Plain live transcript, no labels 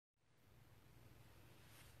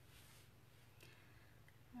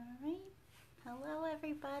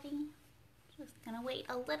everybody. Just gonna wait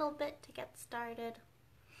a little bit to get started.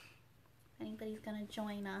 If anybody's gonna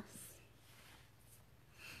join us.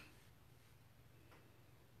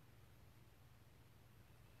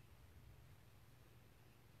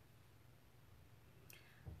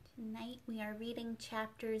 Tonight we are reading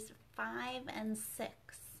chapters 5 and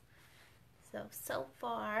 6. So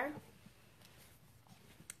far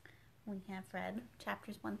we have read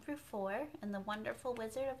chapters 1 through 4 in The Wonderful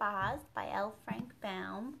Wizard of Oz by L. Frank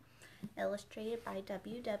Baum, illustrated by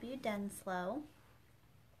W.W. Denslow.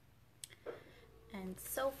 And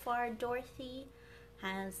so far Dorothy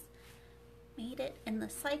has made it in the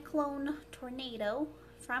cyclone tornado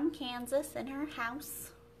from Kansas in her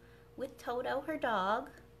house with Toto, her dog.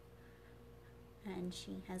 And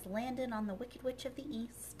she has landed on the Wicked Witch of the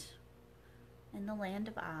East in the land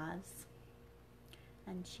of Oz.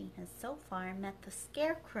 And she has so far met the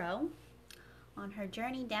Scarecrow on her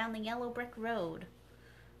journey down the yellow brick road.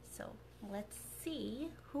 So let's see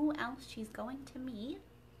who else she's going to meet.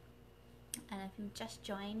 And if you just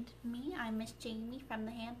joined me, I'm Miss Jaimie from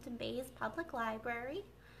the Hampton Bays Public Library.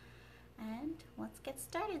 And let's get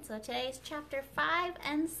started. So today is chapter 5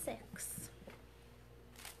 and 6.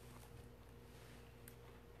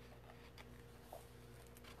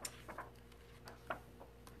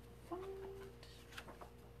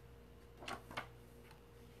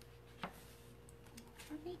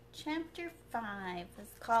 Chapter 5 is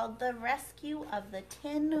called The Rescue of the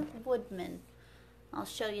Tin Woodman. I'll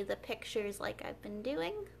show you the pictures like I've been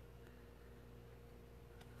doing.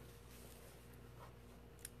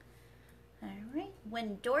 Alright,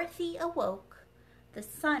 when Dorothy awoke, the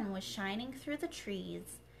sun was shining through the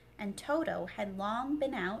trees, and Toto had long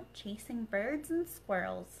been out chasing birds and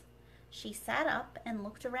squirrels. She sat up and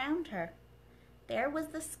looked around her. There was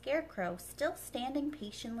the Scarecrow still standing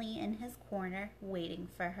patiently in his corner, waiting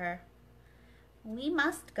for her. "We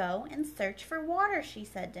must go and search for water," she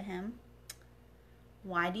said to him.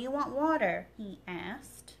 "Why do you want water?" he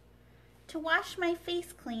asked. "To wash my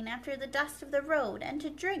face clean after the dust of the road, and to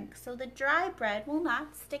drink so the dry bread will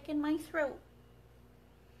not stick in my throat."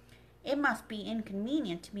 "It must be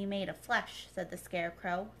inconvenient to be made of flesh," said the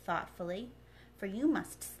Scarecrow thoughtfully, "for you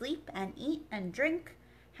must sleep and eat and drink.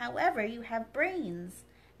 However, you have brains,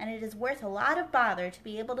 and it is worth a lot of bother to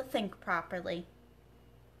be able to think properly."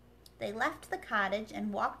 They left the cottage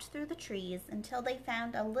and walked through the trees until they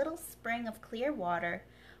found a little spring of clear water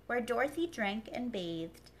where Dorothy drank and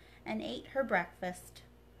bathed and ate her breakfast.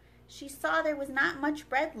 She saw there was not much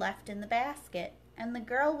bread left in the basket, and the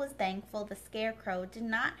girl was thankful the Scarecrow did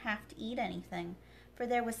not have to eat anything, for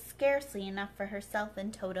there was scarcely enough for herself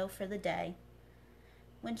and Toto for the day.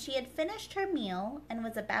 When she had finished her meal and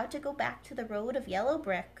was about to go back to the road of yellow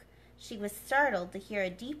brick, she was startled to hear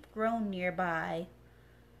a deep groan nearby.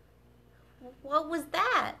 "What was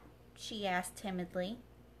that?" she asked timidly.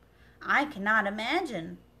 "I cannot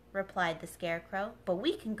imagine," replied the Scarecrow, "but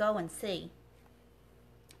we can go and see."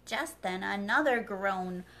 Just then another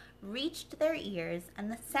groan reached their ears,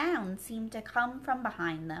 and the sound seemed to come from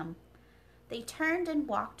behind them. They turned and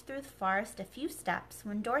walked through the forest a few steps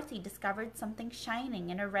when Dorothy discovered something shining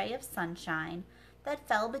in a ray of sunshine that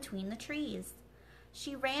fell between the trees.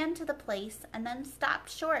 She ran to the place and then stopped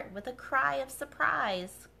short with a cry of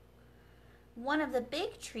surprise. One of the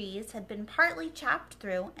big trees had been partly chopped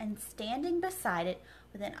through, and standing beside it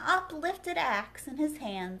with an uplifted axe in his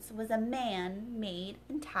hands was a man made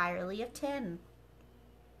entirely of tin.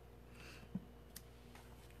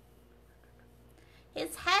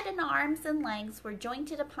 His head and arms and legs were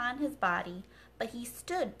jointed upon his body, but he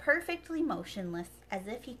stood perfectly motionless, as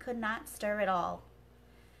if he could not stir at all.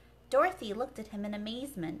 Dorothy looked at him in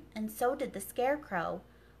amazement, and so did the Scarecrow,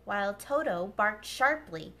 while Toto barked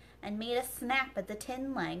sharply and made a snap at the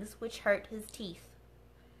tin legs, which hurt his teeth.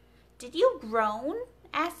 "Did you groan?"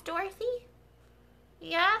 asked Dorothy.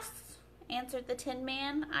 "Yes," answered the Tin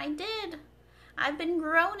Man, "I did. I've been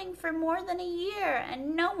groaning for more than a year,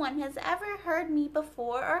 and no one has ever heard me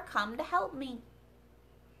before or come to help me."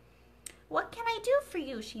 "What can I do for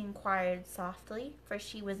you?" she inquired softly, for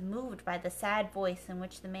she was moved by the sad voice in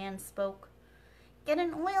which the man spoke. "Get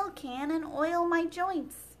an oil can and oil my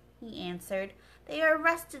joints," he answered. "They are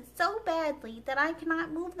rusted so badly that I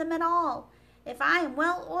cannot move them at all. If I am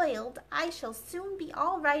well oiled, I shall soon be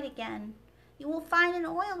all right again. You will find an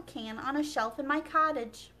oil can on a shelf in my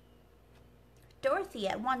cottage." Dorothy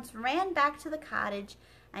at once ran back to the cottage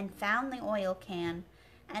and found the oil can,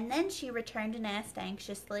 and then she returned and asked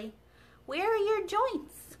anxiously, "Where are your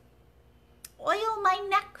joints?" "Oil my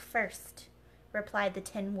neck first," replied the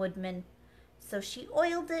Tin Woodman. So she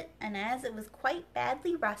oiled it, and as it was quite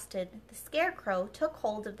badly rusted, the Scarecrow took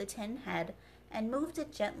hold of the tin head and moved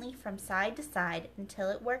it gently from side to side until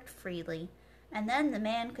it worked freely, and then the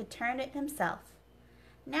man could turn it himself.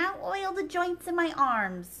 "Now oil the joints in my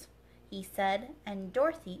arms," he said, and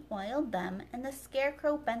Dorothy oiled them, and the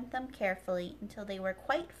Scarecrow bent them carefully until they were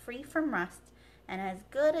quite free from rust and as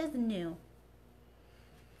good as new.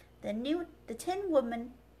 The Tin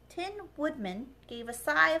Woodman gave a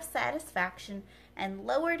sigh of satisfaction and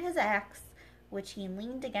lowered his axe, which he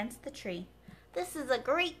leaned against the tree. "This is a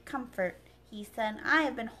great comfort," he said. "I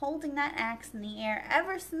have been holding that axe in the air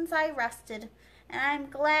ever since I rested, and I am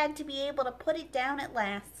glad to be able to put it down at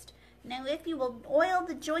last. Now if you will oil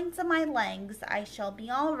the joints of my legs, I shall be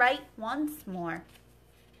all right once more."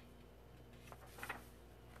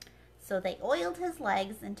 So they oiled his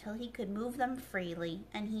legs until he could move them freely,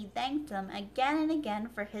 and he thanked them again and again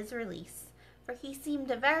for his release, for he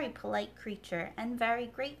seemed a very polite creature and very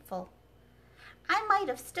grateful. "I might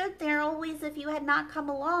have stood there always if you had not come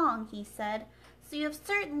along," he said, "so you have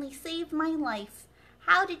certainly saved my life.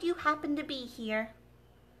 How did you happen to be here?"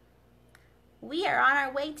 "We are on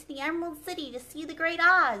our way to the Emerald City to see the Great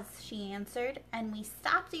Oz," she answered, "and we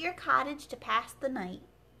stopped at your cottage to pass the night."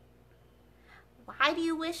 "Why do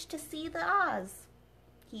you wish to see the Oz?"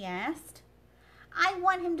 he asked. "I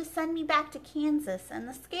want him to send me back to Kansas, and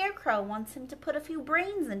the Scarecrow wants him to put a few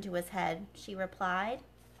brains into his head," she replied.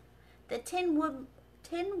 The Tin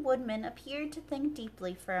Woodman appeared to think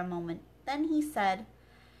deeply for a moment. Then he said,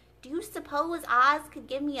 "Do you suppose Oz could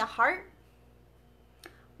give me a heart?"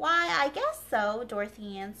 "Why, I guess so,"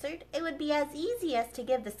 Dorothy answered. "It would be as easy as to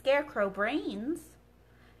give the Scarecrow brains."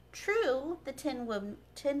 "True," the Tin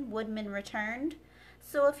Woodman returned.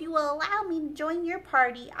 "So if you will allow me to join your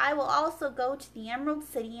party, I will also go to the Emerald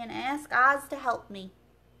City and ask Oz to help me."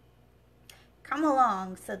 "Come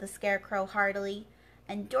along," said the Scarecrow heartily,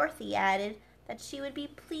 and Dorothy added that she would be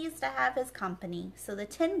pleased to have his company. So the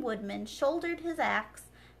Tin Woodman shouldered his axe,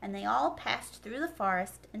 and they all passed through the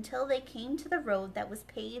forest until they came to the road that was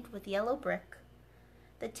paved with yellow brick.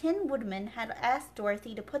 The Tin Woodman had asked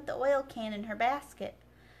Dorothy to put the oil can in her basket.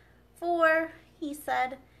 "For," he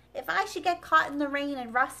said, "if I should get caught in the rain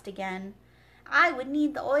and rust again, I would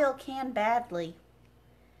need the oil can badly."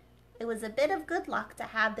 It was a bit of good luck to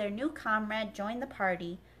have their new comrade join the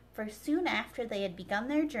party, for soon after they had begun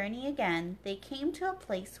their journey again, they came to a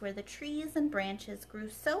place where the trees and branches grew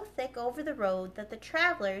so thick over the road that the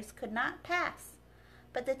travelers could not pass.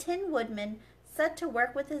 But the Tin Woodman set to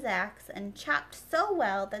work with his axe and chopped so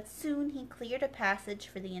well that soon he cleared a passage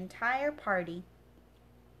for the entire party.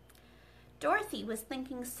 Dorothy was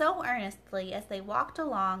thinking so earnestly as they walked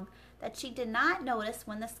along that she did not notice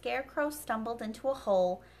when the Scarecrow stumbled into a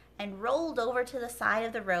hole and rolled over to the side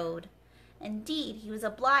of the road. Indeed, he was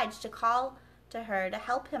obliged to call to her to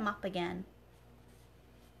help him up again.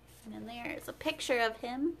 And there's a picture of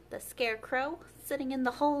him, the Scarecrow, sitting in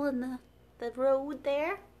the hole in the road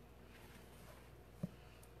there.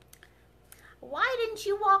 "Why didn't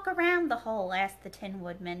you walk around the hole?" asked the Tin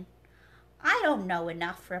Woodman. "I don't know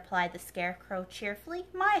enough," replied the Scarecrow cheerfully.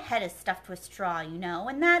 "My head is stuffed with straw, you know,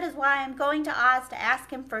 and that is why I am going to Oz to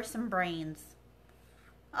ask him for some brains."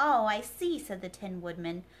 "Oh, I see," said the Tin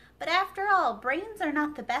Woodman. "But after all, brains are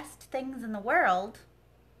not the best things in the world."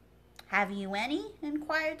 "Have you any?"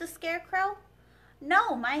 inquired the Scarecrow.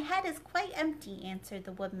 "No, my head is quite empty," answered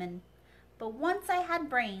the Woodman. "But once I had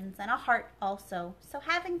brains and a heart also, so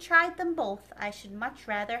having tried them both, I should much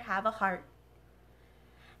rather have a heart."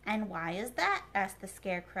 "And why is that?" asked the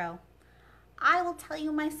Scarecrow. "I will tell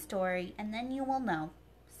you my story, and then you will know."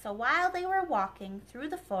 So while they were walking through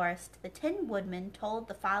the forest, the Tin Woodman told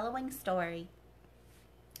the following story.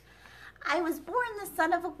 "I was born the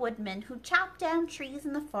son of a woodman who chopped down trees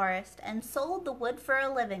in the forest and sold the wood for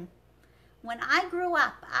a living. When I grew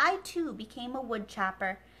up, I too became a wood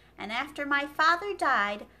chopper, and after my father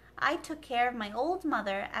died, I took care of my old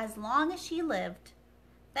mother as long as she lived.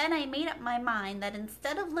 Then I made up my mind that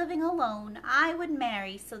instead of living alone, I would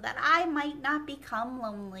marry so that I might not become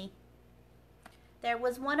lonely. There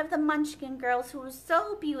was one of the Munchkin girls who was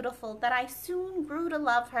so beautiful that I soon grew to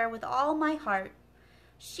love her with all my heart.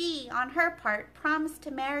 She, on her part, promised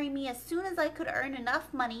to marry me as soon as I could earn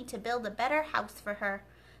enough money to build a better house for her,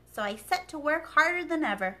 so I set to work harder than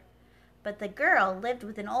ever. But the girl lived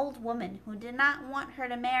with an old woman who did not want her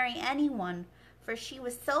to marry anyone, for she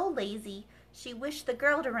was so lazy she wished the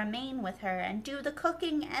girl to remain with her and do the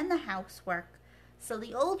cooking and the housework. So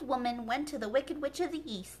the old woman went to the Wicked Witch of the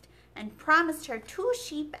East and promised her 2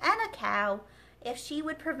 sheep and a cow if she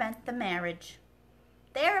would prevent the marriage.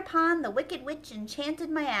 Thereupon the Wicked Witch enchanted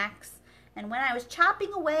my axe, and when I was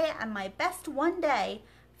chopping away at my best one day,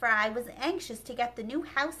 for I was anxious to get the new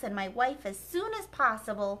house and my wife as soon as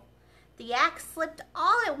possible, The axe slipped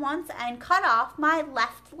all at once and cut off my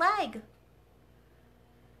left leg.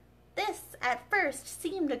 This at first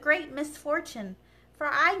seemed a great misfortune, for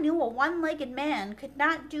I knew a one-legged man could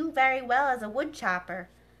not do very well as a wood chopper,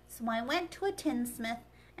 so I went to a tinsmith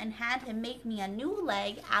and had him make me a new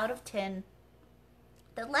leg out of tin.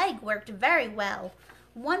 The leg worked very well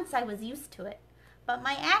once I was used to it, but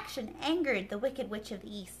my action angered the Wicked Witch of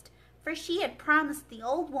the East, for she had promised the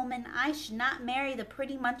old woman I should not marry the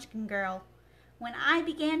pretty Munchkin girl. When I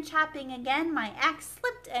began chopping again, my axe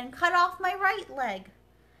slipped and cut off my right leg.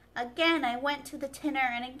 Again I went to the tinner,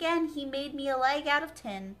 and again he made me a leg out of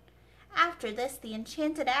tin. After this, the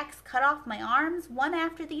enchanted axe cut off my arms one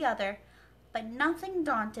after the other, but nothing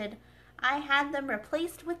daunted, I had them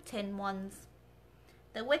replaced with tin ones.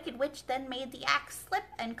 The Wicked Witch then made the axe slip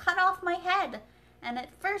and cut off my head, and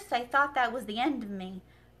at first I thought that was the end of me,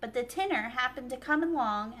 but the tinner happened to come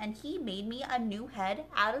along, and he made me a new head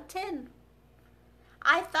out of tin.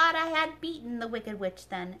 I thought I had beaten the Wicked Witch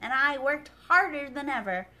then, and I worked harder than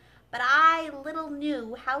ever, but I little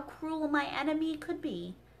knew how cruel my enemy could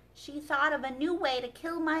be. She thought of a new way to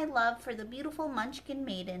kill my love for the beautiful Munchkin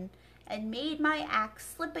maiden, and made my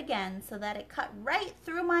axe slip again so that it cut right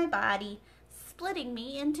through my body, splitting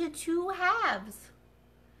me into two halves.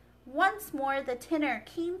 Once more the tinner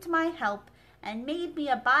came to my help and made me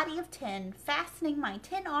a body of tin, fastening my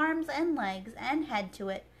tin arms and legs and head to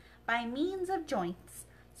it by means of joints,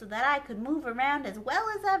 so that I could move around as well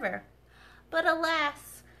as ever. But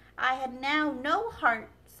alas, I had now no heart,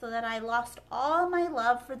 so that I lost all my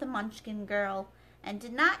love for the Munchkin girl, and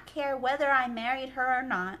did not care whether I married her or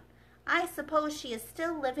not. I suppose she is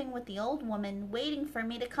still living with the old woman, waiting for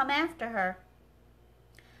me to come after her.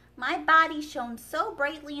 My body shone so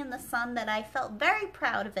brightly in the sun that I felt very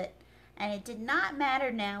proud of it, and it did not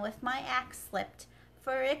matter now if my axe slipped,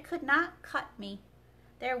 for it could not cut me.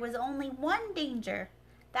 There was only one danger,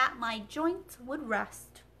 that my joints would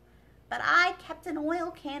rust. But I kept an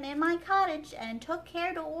oil can in my cottage and took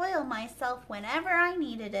care to oil myself whenever I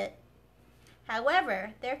needed it.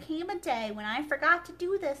 However, there came a day when I forgot to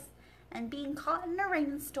do this, and being caught in a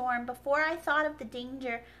rainstorm before I thought of the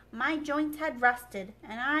danger, my joints had rusted,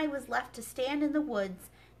 and I was left to stand in the woods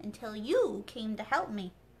until you came to help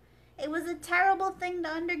me. It was a terrible thing to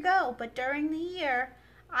undergo, but during the year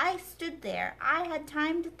I stood there, I had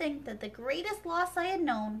time to think that the greatest loss I had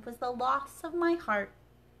known was the loss of my heart.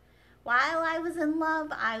 While I was in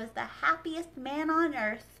love, I was the happiest man on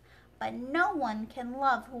earth, but no one can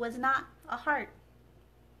love who has not a heart.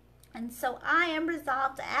 And so I am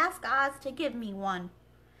resolved to ask Oz to give me one.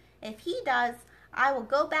 If he does, I will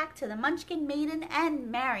go back to the Munchkin maiden and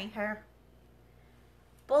marry her.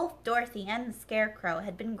 Both Dorothy and the Scarecrow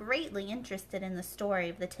had been greatly interested in the story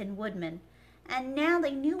of the Tin Woodman, and now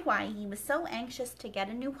they knew why he was so anxious to get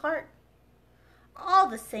a new heart. All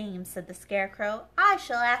the same, said the Scarecrow, I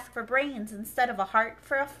shall ask for brains instead of a heart,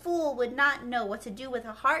 for a fool would not know what to do with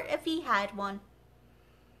a heart if he had one.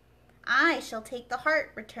 I shall take the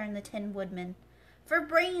heart, returned the Tin Woodman, for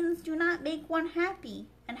brains do not make one happy,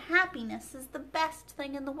 and happiness is the best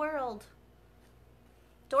thing in the world.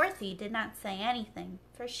 Dorothy did not say anything,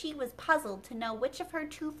 for she was puzzled to know which of her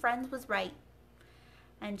two friends was right,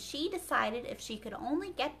 and she decided if she could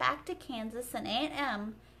only get back to Kansas and Aunt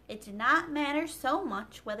Em, it did not matter so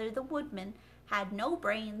much whether the Woodman had no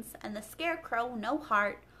brains and the Scarecrow no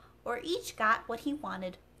heart, or each got what he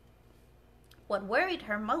wanted. What worried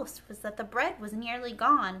her most was that the bread was nearly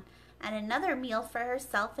gone, and another meal for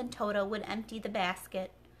herself and Toto would empty the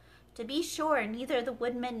basket. To be sure, neither the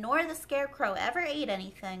Woodman nor the Scarecrow ever ate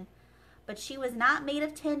anything, but she was not made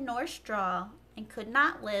of tin nor straw, and could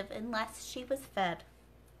not live unless she was fed.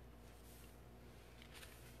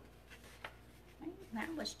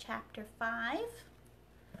 That was chapter 5.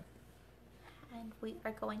 And we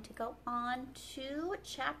are going to go on to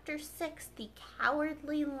chapter 6, The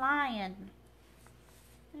Cowardly Lion.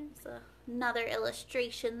 There's another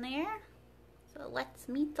illustration there. So let's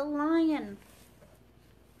meet the lion.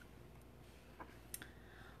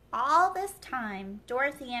 All this time,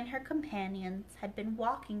 Dorothy and her companions had been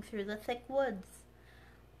walking through the thick woods.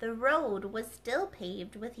 The road was still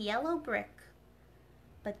paved with yellow brick,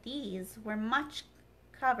 but these were much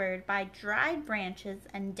covered by dried branches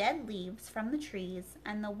and dead leaves from the trees,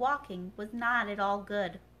 and the walking was not at all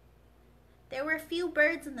good. There were few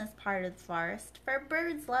birds in this part of the forest, for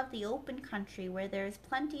birds love the open country where there is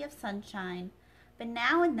plenty of sunshine, but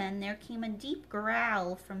now and then there came a deep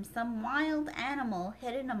growl from some wild animal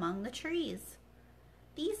hidden among the trees.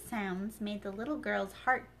 These sounds made the little girl's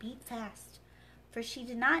heart beat fast, for she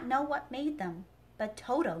did not know what made them, but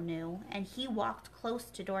Toto knew, and he walked close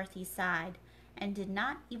to Dorothy's side, and did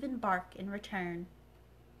not even bark in return.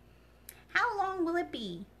 "How long will it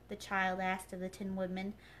be," the child asked of the Tin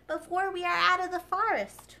Woodman, "before we are out of the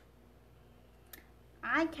forest?"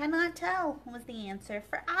 "I cannot tell," was the answer,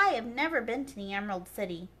 "for I have never been to the Emerald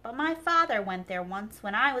City, but my father went there once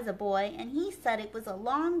when I was a boy, and he said it was a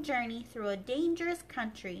long journey through a dangerous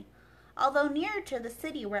country. Although nearer to the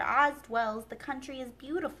city where Oz dwells, the country is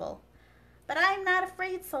beautiful. But I am not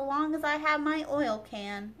afraid so long as I have my oil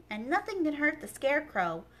can, and nothing can hurt the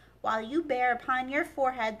Scarecrow, while you bear upon your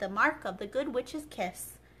forehead the mark of the Good Witch's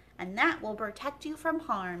kiss, and that will protect you from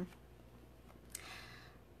harm."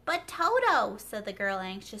 "But Toto," said the girl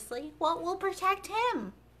anxiously, "what will protect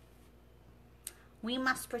him?" "We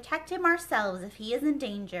must protect him ourselves if he is in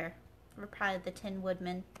danger," replied the Tin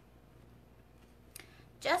Woodman.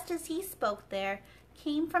 Just as he spoke there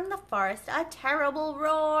came from the forest a terrible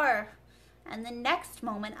roar, and the next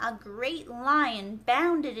moment a great lion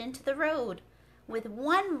bounded into the road. With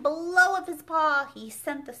one blow of his paw he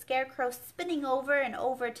sent the Scarecrow spinning over and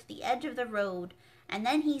over to the edge of the road, and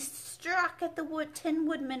then he struck at the Tin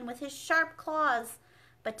Woodman with his sharp claws,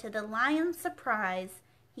 but to the lion's surprise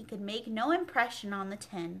he could make no impression on the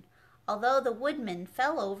tin, although the woodman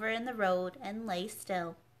fell over in the road and lay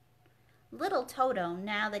still. Little Toto,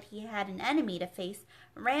 now that he had an enemy to face,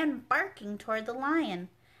 ran barking toward the lion,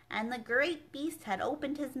 and the great beast had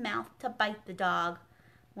opened his mouth to bite the dog,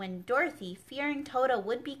 when Dorothy, fearing Toto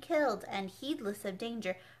would be killed and heedless of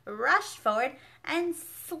danger, rushed forward and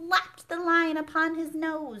slapped the lion upon his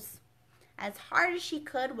nose as hard as she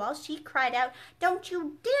could, while she cried out, "Don't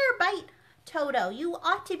you dare bite Toto! You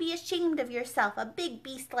ought to be ashamed of yourself, a big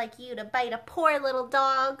beast like you to bite a poor little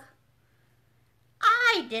dog."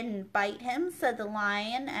 "I didn't bite him," said the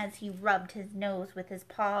lion as he rubbed his nose with his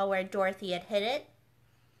paw where Dorothy had hit it.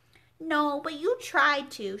 "No, but you tried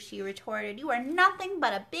to," she retorted. "You are nothing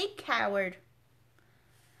but a big coward."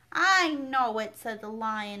 "I know it," said the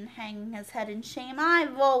lion, hanging his head in shame.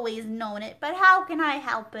 "I've always known it, but how can I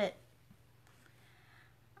help it?"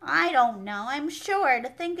 "I don't know, I'm sure, to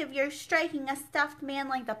think of your striking a stuffed man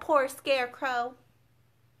like the poor Scarecrow."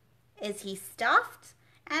 "Is he stuffed?"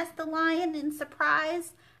 asked the lion in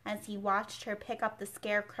surprise, as he watched her pick up the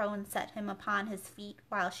Scarecrow and set him upon his feet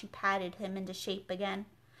while she patted him into shape again.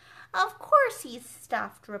 "Of course he's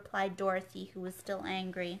stuffed," replied Dorothy, who was still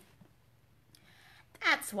angry.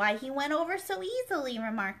 "That's why he went over so easily,"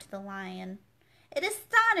 remarked the lion. "It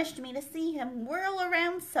astonished me to see him whirl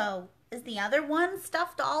around so. Is the other one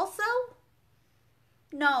stuffed also?"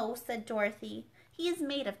 "No," said Dorothy. "He is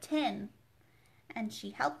made of tin." And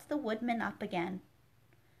she helped the woodman up again.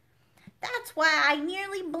 "That's why I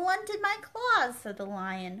nearly blunted my claws," said the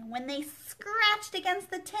lion. "When they scratched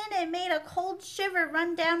against the tin, it made a cold shiver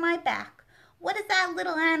run down my back. What is that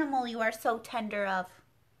little animal you are so tender of?"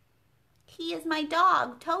 "He is my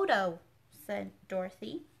dog, Toto," said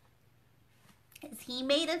Dorothy. "Is he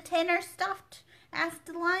made of tin or stuffed?" asked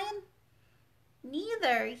the lion.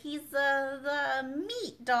 "Neither. He's the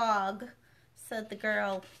meat dog," said the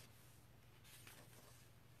girl.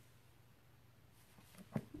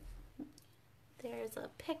 There's a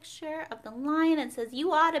picture of the lion. It says,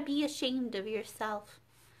 "You ought to be ashamed of yourself."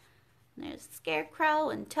 And there's Scarecrow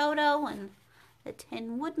and Toto and the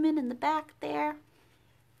Tin Woodman in the back there.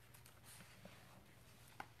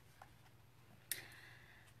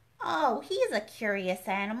 "Oh, he is a curious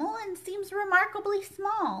animal and seems remarkably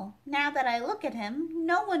small. Now that I look at him,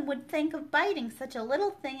 no one would think of biting such a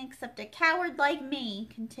little thing except a coward like me,"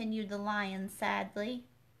 continued the lion sadly.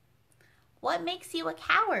 "What makes you a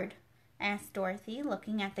coward?" asked Dorothy,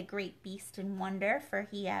 looking at the great beast in wonder, for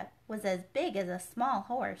he was as big as a small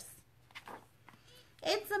horse.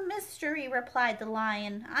 "It's a mystery," replied the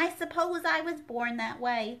lion. "I suppose I was born that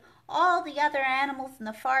way. All the other animals in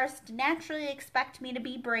the forest naturally expect me to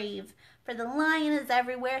be brave, for the lion is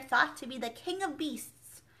everywhere thought to be the king of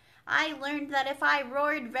beasts. I learned that if I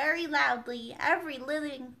roared very loudly, every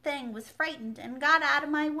living thing was frightened and got out of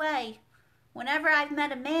my way. Whenever I've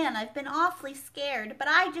met a man, I've been awfully scared, but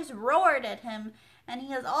I just roared at him, and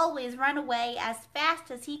he has always run away as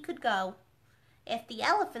fast as he could go. If the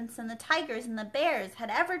elephants and the tigers and the bears had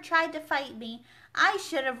ever tried to fight me, I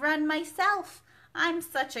should have run myself. I'm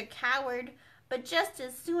such a coward, but just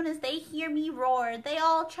as soon as they hear me roar, they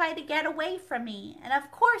all try to get away from me, and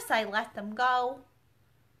of course I let them go."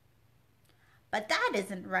 "But that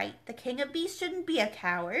isn't right. The king of beasts shouldn't be a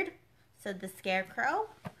coward," said the Scarecrow.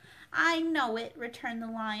 "I know it," returned the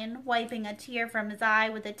lion, wiping a tear from his eye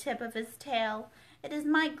with the tip of his tail. "It is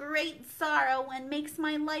my great sorrow and makes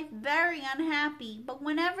my life very unhappy, but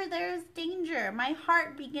whenever there is danger, my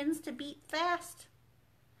heart begins to beat fast."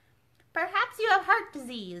 "Perhaps you have heart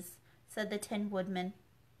disease," said the Tin Woodman.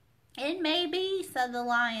 "It may be," said the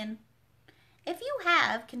Lion. "If you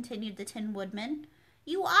have," continued the Tin Woodman,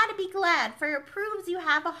 "you ought to be glad, for it proves you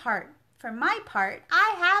have a heart. For my part,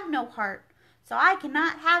 I have no heart, so I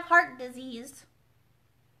cannot have heart disease."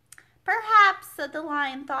 "Perhaps," said the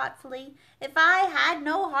Lion thoughtfully, "if I had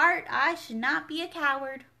no heart, I should not be a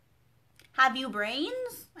coward." "Have you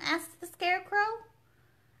brains?" asked the Scarecrow.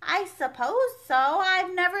 "I suppose so.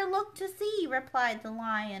 I've never looked to see," replied the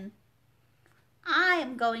Lion. "I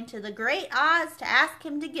am going to the Great Oz to ask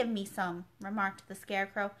him to give me some," remarked the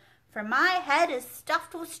Scarecrow, "for my head is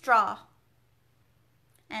stuffed with straw."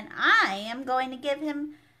 "And I am going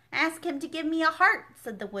to ask him to give me a heart,"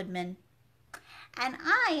 said the Woodman. "And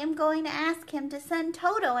I am going to ask him to send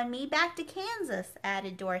Toto and me back to Kansas,"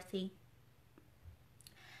 added Dorothy.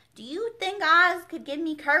 "Do you think Oz could give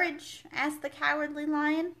me courage?" asked the Cowardly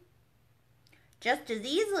Lion. "Just as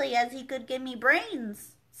easily as he could give me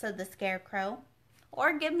brains," said the Scarecrow.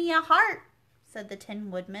 "Or give me a heart," said the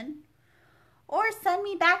Tin Woodman. "Or send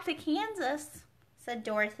me back to Kansas," said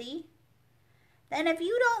Dorothy. "Then if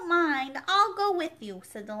you don't mind, I'll go with you,"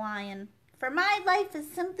 said the Lion, "for my life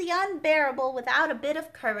is simply unbearable without a bit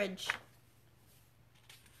of courage."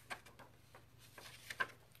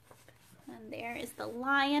 And there is the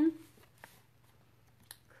Lion,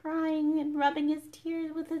 crying and rubbing his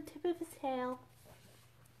tears with the tip of his tail.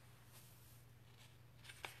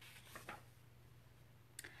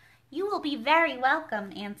 "You will be very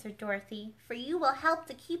welcome," answered Dorothy, "for you will help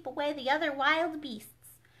to keep away the other wild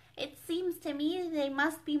beasts. It seems to me they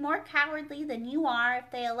must be more cowardly than you are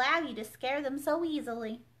if they allow you to scare them so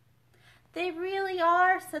easily." "They really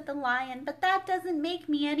are," said the Lion, "but that doesn't make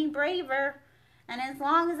me any braver. And as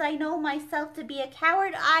long as I know myself to be a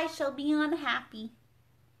coward, I shall be unhappy."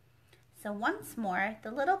 So once more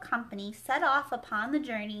the little company set off upon the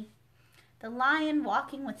journey, the Lion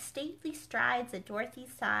walking with stately strides at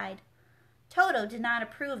Dorothy's side. Toto did not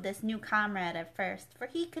approve this new comrade at first, for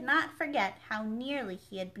he could not forget how nearly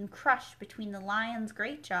he had been crushed between the Lion's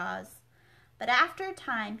great jaws. But after a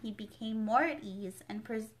time he became more at ease, and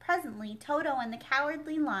presently Toto and the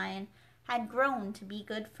Cowardly Lion had grown to be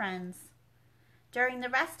good friends. During the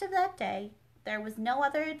rest of that day there was no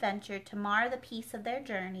other adventure to mar the peace of their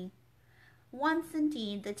journey. Once,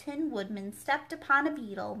 indeed, the Tin Woodman stepped upon a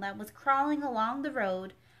beetle that was crawling along the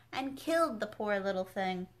road and killed the poor little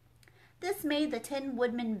thing. This made the Tin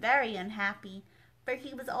Woodman very unhappy, for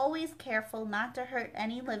he was always careful not to hurt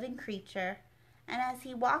any living creature, and as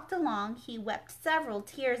he walked along he wept several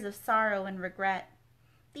tears of sorrow and regret.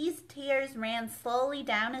 These tears ran slowly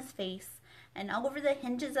down his face and over the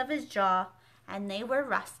hinges of his jaw, and they were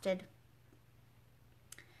rusted.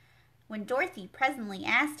 When Dorothy presently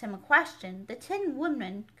asked him a question, the Tin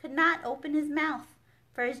Woodman could not open his mouth,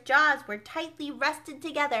 for his jaws were tightly rusted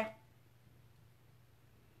together.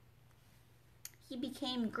 He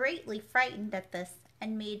became greatly frightened at this,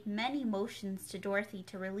 and made many motions to Dorothy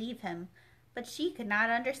to relieve him, but she could not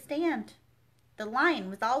understand. The Lion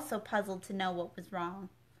was also puzzled to know what was wrong,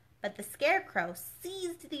 but the Scarecrow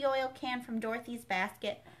seized the oil can from Dorothy's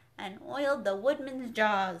basket and oiled the Woodman's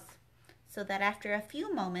jaws, so that after a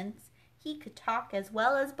few moments he could talk as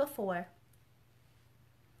well as before.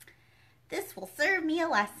 "This will serve me a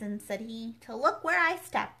lesson," said he, "to look where I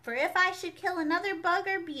step, for if I should kill another bug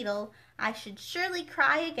or beetle, I should surely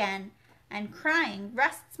cry again, and crying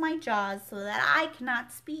rusts my jaws so that I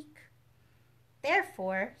cannot speak."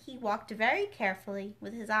 Therefore he walked very carefully,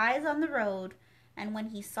 with his eyes on the road, and when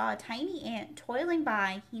he saw a tiny ant toiling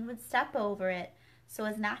by, he would step over it, so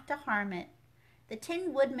as not to harm it. The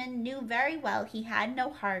Tin Woodman knew very well he had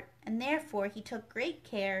no heart, and therefore he took great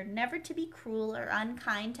care never to be cruel or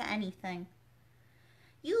unkind to anything.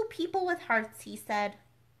 "You people with hearts," he said,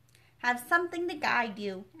 "have something to guide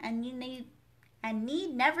you, and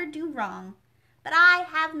need never do wrong. But I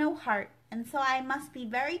have no heart, and so I must be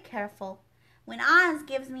very careful. When Oz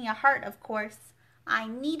gives me a heart, of course, I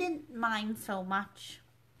needn't mind so much."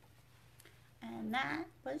 And that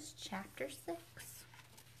was chapter 6.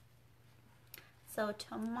 So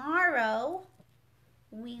tomorrow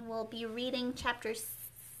we will be reading chapters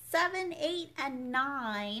 7, 8, and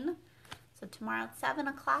 9. So tomorrow at 7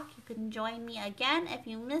 o'clock you can join me again. If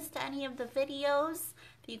you missed any of the videos,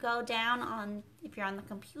 if you go down if you're on the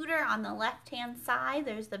computer, on the left-hand side,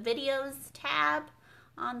 there's the videos tab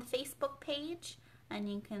on the Facebook page,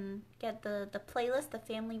 and you can get the playlist, the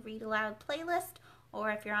Family Read Aloud playlist,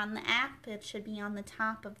 or if you're on the app, it should be on the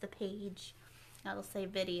top of the page. It'll say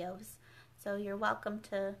videos. So you're welcome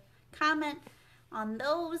to comment on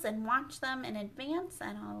those and watch them in advance,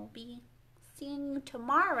 and I'll be seeing you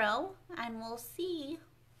tomorrow, and we'll see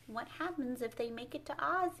what happens if they make it to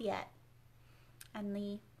Oz yet. and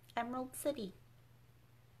the Emerald City.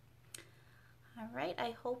 All right,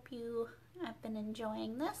 I hope you have been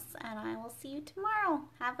enjoying this, and I will see you tomorrow.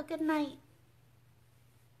 Have a good night.